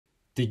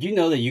Did you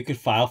know that you could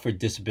file for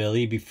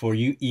disability before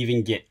you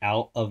even get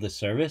out of the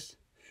service?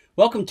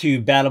 Welcome to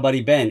Battle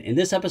Buddy Ben. In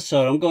this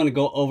episode, I'm going to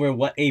go over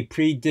what a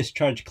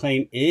pre-discharge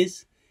claim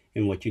is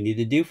and what you need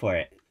to do for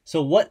it.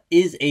 So what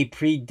is a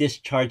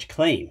pre-discharge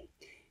claim?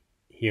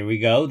 Here we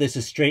go. This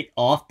is straight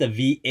off the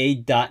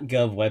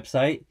va.gov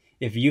website.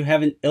 If you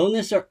have an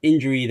illness or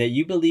injury that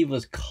you believe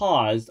was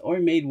caused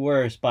or made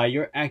worse by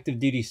your active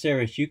duty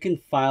service, you can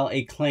file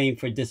a claim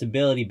for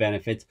disability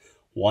benefits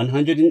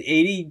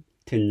 180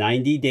 to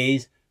 90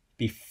 days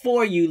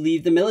before you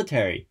leave the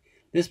military.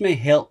 This may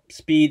help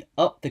speed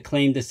up the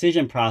claim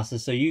decision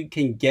process so you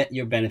can get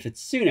your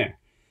benefits sooner.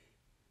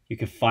 You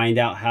can find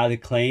out how to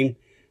claim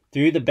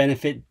through the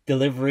benefit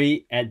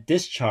delivery at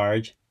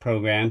discharge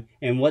program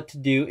and what to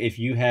do if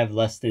you have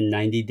less than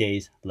 90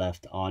 days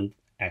left on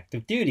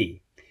active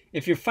duty.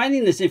 If you're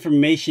finding this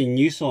information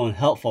useful and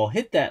helpful,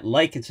 hit that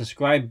like and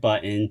subscribe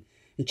button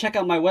and check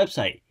out my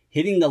website.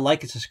 Hitting the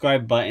like and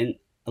subscribe button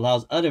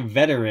allows other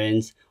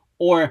veterans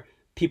or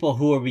people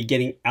who will be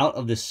getting out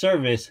of the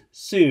service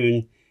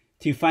soon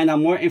to find out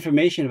more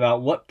information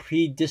about what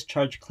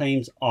pre-discharge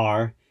claims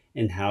are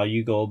and how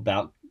you go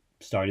about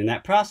starting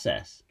that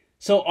process.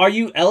 So are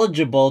you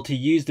eligible to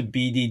use the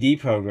BDD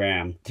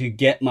program to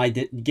get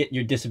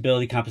your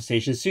disability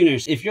compensation sooner?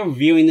 If you're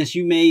viewing this,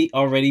 you may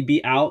already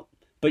be out,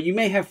 but you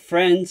may have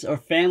friends or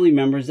family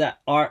members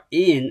that are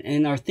in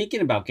and are thinking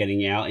about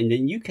getting out, and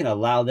then you can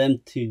allow them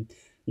to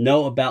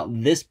know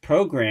about this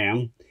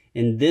program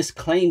and this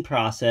claim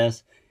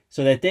process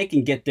so that they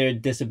can get their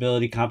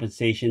disability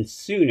compensation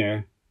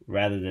sooner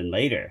rather than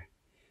later.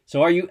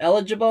 So are you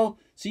eligible?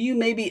 So you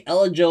may be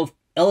eligible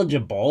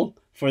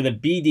for the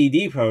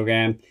BDD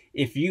program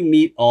if you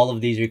meet all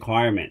of these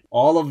requirements.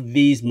 All of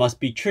these must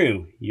be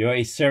true. You're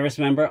a service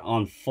member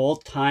on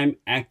full-time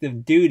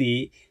active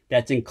duty.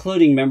 That's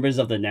including members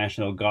of the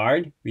National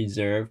Guard,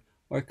 Reserve,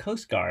 or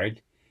Coast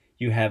Guard.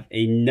 You have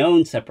a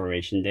known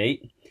separation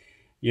date.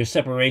 Your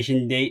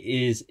separation date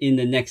is in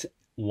the next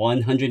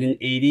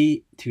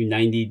 180 to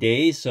 90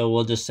 days, so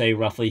we'll just say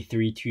roughly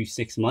 3 to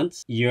 6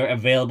 months. You're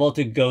available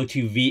to go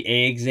to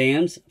VA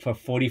exams for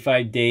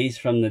 45 days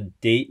from the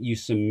date you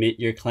submit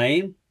your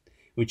claim,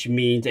 which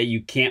means that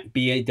you can't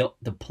be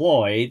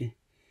deployed.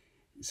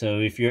 So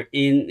if you're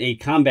in a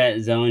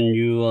combat zone,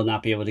 you will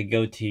not be able to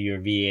go to your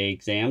VA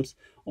exams.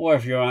 Or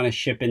if you're on a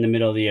ship in the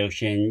middle of the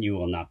ocean, you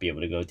will not be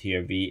able to go to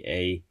your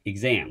VA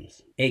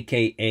exams,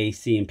 aka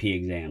C&P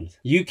exams.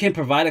 You can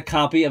provide a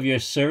copy of your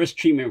service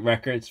treatment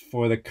records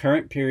for the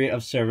current period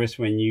of service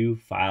when you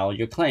file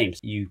your claims.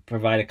 You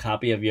provide a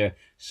copy of your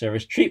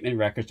service treatment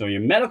records or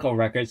your medical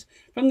records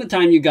from the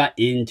time you got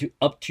in to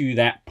up to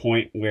that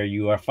point where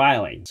you are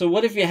filing. So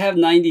what if you have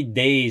 90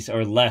 days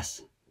or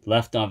less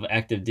left of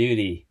active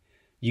duty?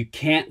 You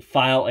can't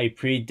file a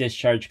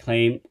pre-discharge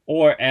claim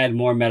or add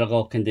more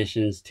medical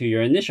conditions to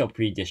your initial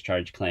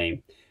pre-discharge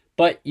claim,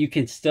 but you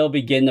can still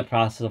begin the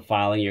process of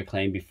filing your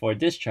claim before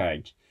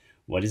discharge.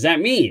 What does that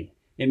mean?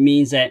 It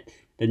means that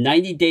the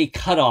 90-day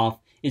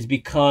cutoff is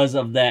because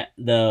of the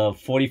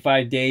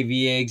 45-day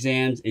VA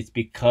exams. It's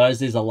because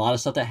there's a lot of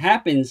stuff that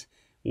happens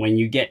when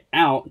you get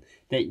out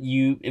that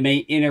it may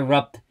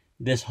interrupt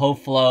this whole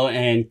flow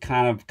and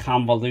kind of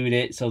convolute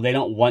it, so they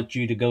don't want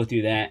you to go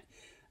through that.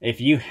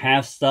 If you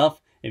have stuff,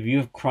 if you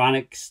have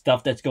chronic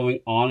stuff that's going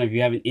on, if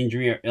you have an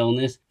injury or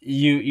illness,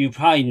 you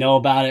probably know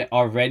about it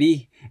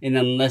already. And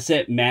unless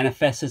it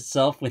manifests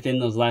itself within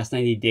those last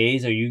 90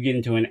 days or you get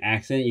into an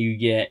accident, you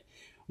get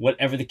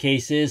whatever the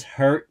case is,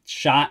 hurt,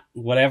 shot,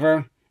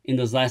 whatever, in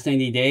those last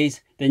 90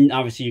 days, then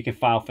obviously you can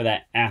file for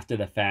that after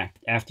the fact,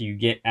 after you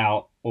get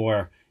out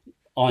or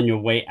on your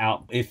way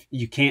out. If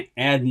you can't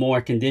add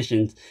more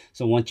conditions,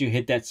 so once you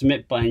hit that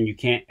submit button, you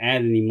can't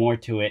add any more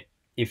to it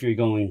if you're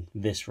going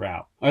this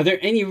route. Are there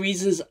any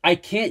reasons I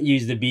can't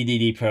use the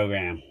BDD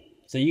program?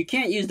 So you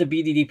can't use the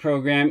BDD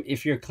program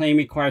if your claim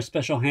requires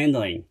special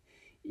handling,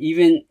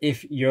 even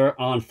if you're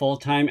on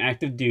full-time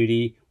active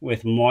duty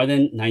with more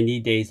than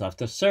 90 days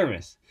left of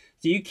service.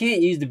 So you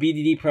can't use the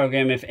BDD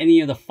program if any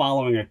of the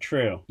following are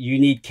true. You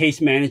need case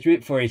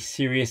management for a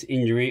serious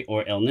injury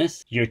or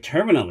illness. You're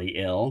terminally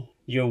ill.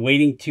 You're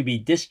waiting to be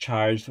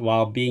discharged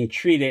while being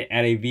treated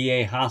at a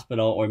VA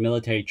hospital or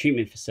military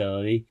treatment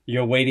facility.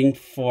 You're waiting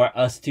for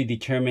us to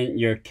determine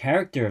your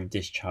character of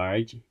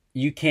discharge.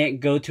 You can't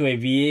go to a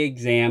VA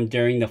exam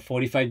during the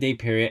 45-day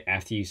period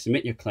after you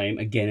submit your claim.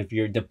 Again, if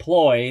you're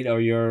deployed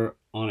or you're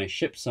on a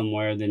ship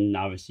somewhere, then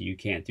obviously you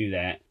can't do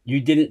that. You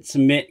didn't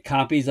submit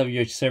copies of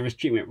your service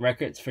treatment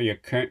records for your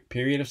current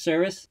period of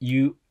service.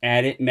 You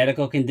added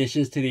medical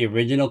conditions to the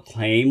original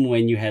claim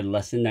when you had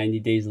less than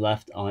 90 days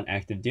left on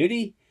active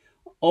duty.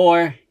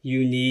 Or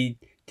you need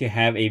to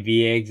have a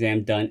VA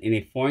exam done in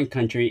a foreign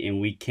country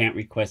and we can't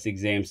request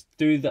exams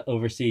through the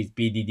overseas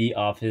BDD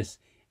office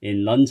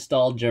in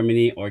Lundstall,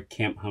 Germany or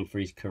Camp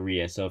Humphreys,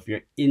 Korea. So if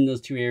you're in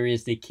those two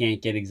areas, they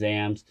can't get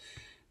exams.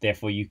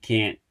 Therefore, you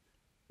can't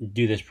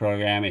do this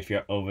program if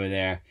you're over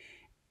there.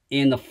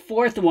 And the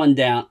fourth one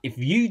down, if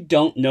you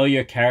don't know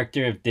your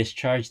character of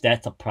discharge,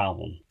 that's a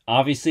problem.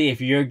 Obviously,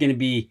 if you're going to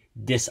be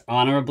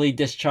dishonorably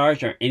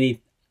discharged or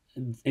any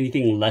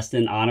anything less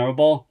than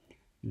honorable,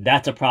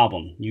 that's a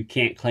problem. You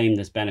can't claim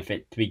this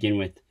benefit to begin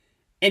with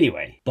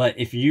anyway. But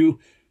if you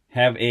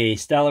have a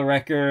stellar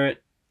record,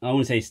 I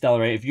wouldn't say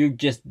stellar, right? If you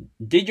just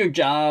did your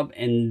job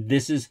and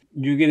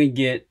you're going to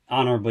get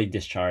honorably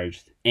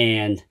discharged,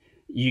 and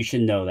you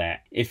should know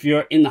that. If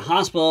you're in the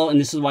hospital, and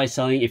this is why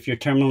selling, if you're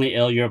terminally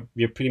ill,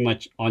 you're pretty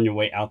much on your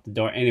way out the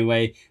door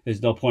anyway.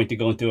 There's no point to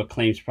going through a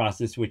claims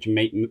process, which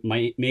may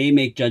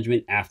make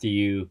judgment after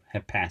you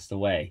have passed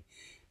away.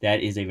 That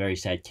is a very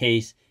sad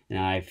case, and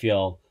I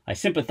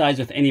sympathize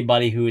with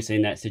anybody who is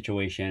in that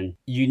situation.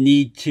 You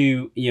need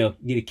to,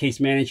 need a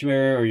case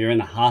manager, or you're in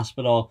the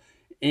hospital,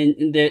 and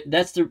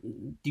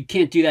you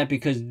can't do that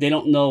because they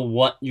don't know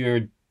what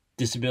your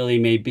disability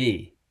may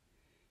be.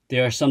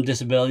 There are some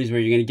disabilities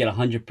where you're going to get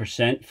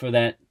 100% for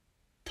that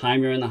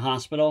time you're in the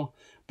hospital,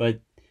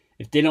 but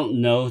if they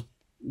don't know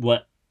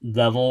what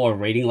level or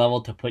rating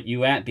level to put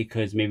you at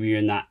because maybe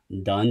you're not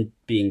done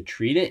being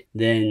treated,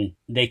 then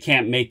they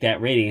can't make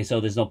that rating, and so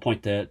there's no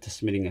point to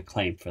submitting a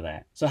claim for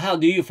that. So how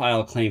do you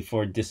file a claim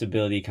for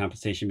disability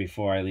compensation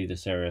before I leave the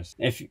service?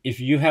 If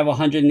you have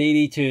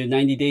 180 to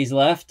 90 days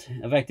left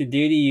of active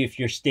duty, if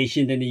you're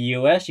stationed in the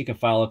US, you can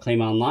file a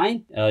claim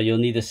online. You'll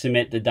need to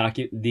submit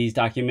these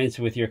documents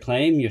with your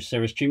claim: your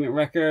service treatment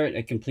record,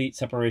 a complete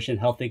separation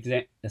health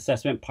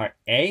assessment part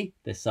A,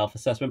 the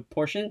self-assessment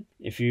portion.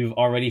 If you've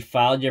already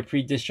filed your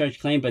pre-discharge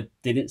claim but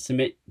didn't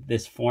submit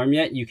this form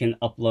yet, you can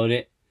upload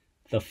it.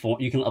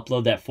 You can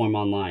upload that form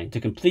online.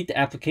 To complete the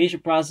application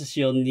process,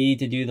 you'll need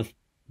to do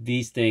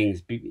these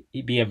things: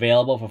 be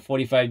available for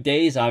 45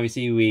 days.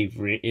 Obviously, we've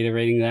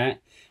reiterating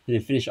that. And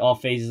then finish all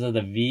phases of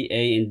the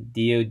VA and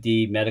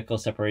DoD medical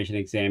separation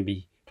exam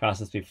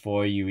processed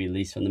before you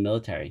release from the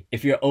military.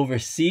 If you're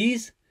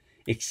overseas,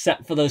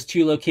 except for those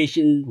 2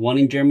 locations, one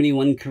in Germany,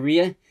 one in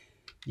Korea,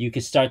 you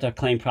can start the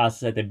claim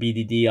process at the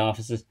BDD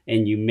offices,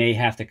 and you may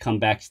have to come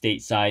back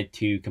stateside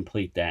to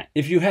complete that.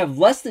 If you have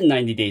less than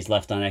 90 days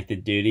left on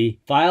active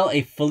duty, file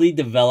a fully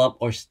developed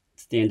or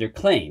standard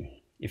claim.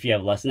 If you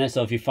have less than that,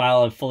 so if you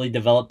file a fully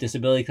developed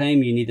disability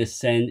claim, you need to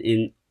send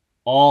in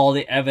all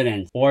the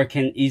evidence, or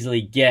can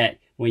easily get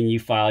when you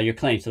file your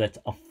claim. So that's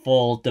a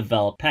full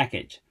developed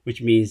package,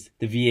 which means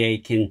the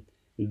VA can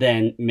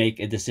then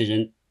make a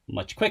decision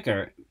much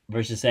quicker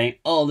versus saying,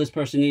 oh, this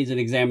person needs an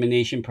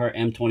examination per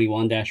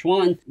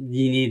M21-1.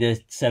 You need to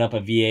set up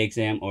a VA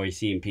exam or a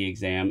CMP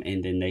exam,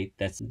 and then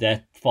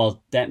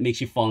that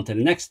makes you fall into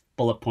the next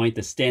bullet point.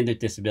 The standard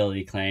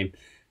disability claim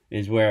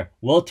is where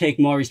we'll take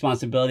more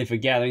responsibility for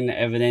gathering the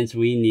evidence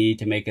we need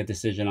to make a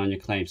decision on your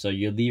claim. So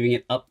you're leaving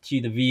it up to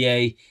the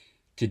VA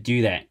to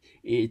do that.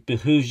 It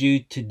behooves you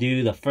to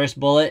do the first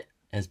bullet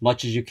as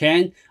much as you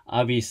can.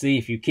 Obviously,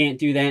 if you can't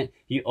do that,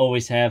 you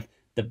always have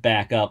the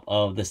backup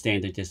of the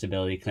standard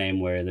disability claim,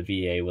 where the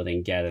VA will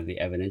then gather the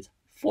evidence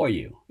for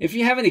you. If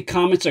you have any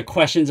comments or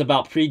questions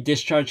about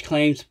pre-discharge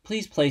claims,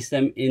 please place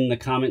them in the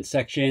comment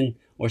section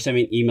or send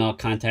me an email,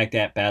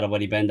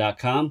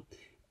 contact@battlebuddyben.com.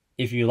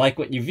 If you like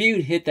what you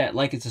viewed, hit that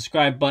like and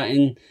subscribe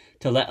button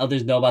to let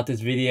others know about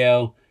this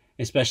video,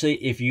 especially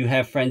if you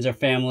have friends or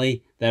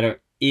family that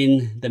are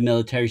in the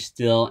military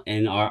still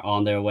and are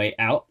on their way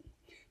out.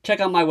 Check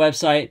out my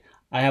website.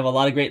 I have a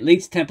lot of great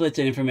links, templates,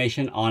 and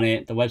information on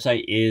it. The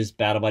website is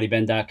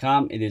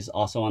battlebuddyben.com. It is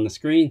also on the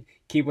screen.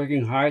 Keep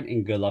working hard,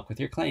 and good luck with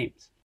your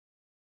claims.